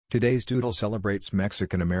Today's Doodle celebrates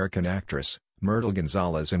Mexican-American actress, Myrtle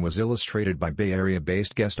Gonzalez, and was illustrated by Bay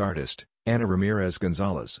Area-based guest artist, Ana Ramirez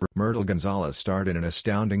Gonzalez. Myrtle Gonzalez starred in an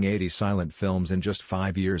astounding 80 silent films in just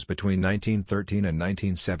 5 years between 1913 and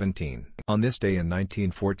 1917. On this day in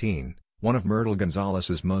 1914, one of Myrtle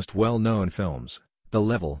Gonzalez's most well-known films, The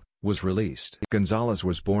Level, was released. Gonzalez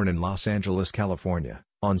was born in Los Angeles, California,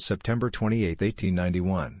 on September 28,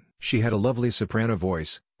 1891. She had a lovely soprano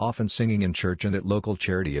voice, often singing in church and at local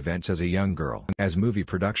charity events as a young girl. As movie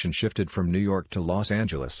production shifted from New York to Los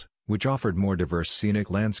Angeles, which offered more diverse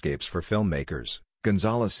scenic landscapes for filmmakers,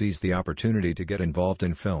 Gonzalez seized the opportunity to get involved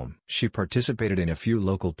in film. She participated in a few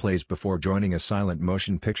local plays before joining a silent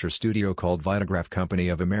motion picture studio called Vitagraph Company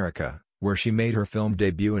of America, where she made her film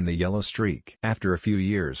debut in The Yellow Streak. After a few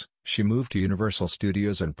years, she moved to Universal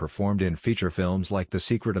Studios and performed in feature films like The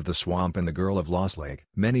Secret of the Swamp and The Girl of Lost Lake.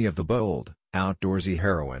 Many of the bold, outdoorsy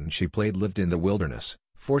heroines she played lived in the wilderness,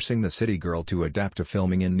 forcing the city girl to adapt to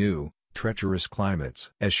filming in new, treacherous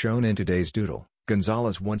climates. As shown in today's Doodle,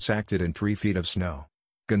 Gonzalez once acted in 3 Feet of Snow.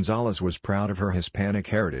 Gonzalez was proud of her Hispanic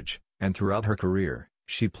heritage, and throughout her career,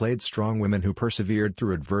 she played strong women who persevered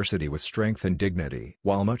through adversity with strength and dignity.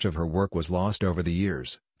 While much of her work was lost over the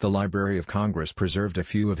years, the Library of Congress preserved a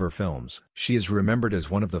few of her films. She is remembered as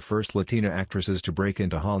one of the first Latina actresses to break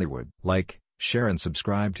into Hollywood. Like, share and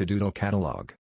subscribe to Doodle Catalog.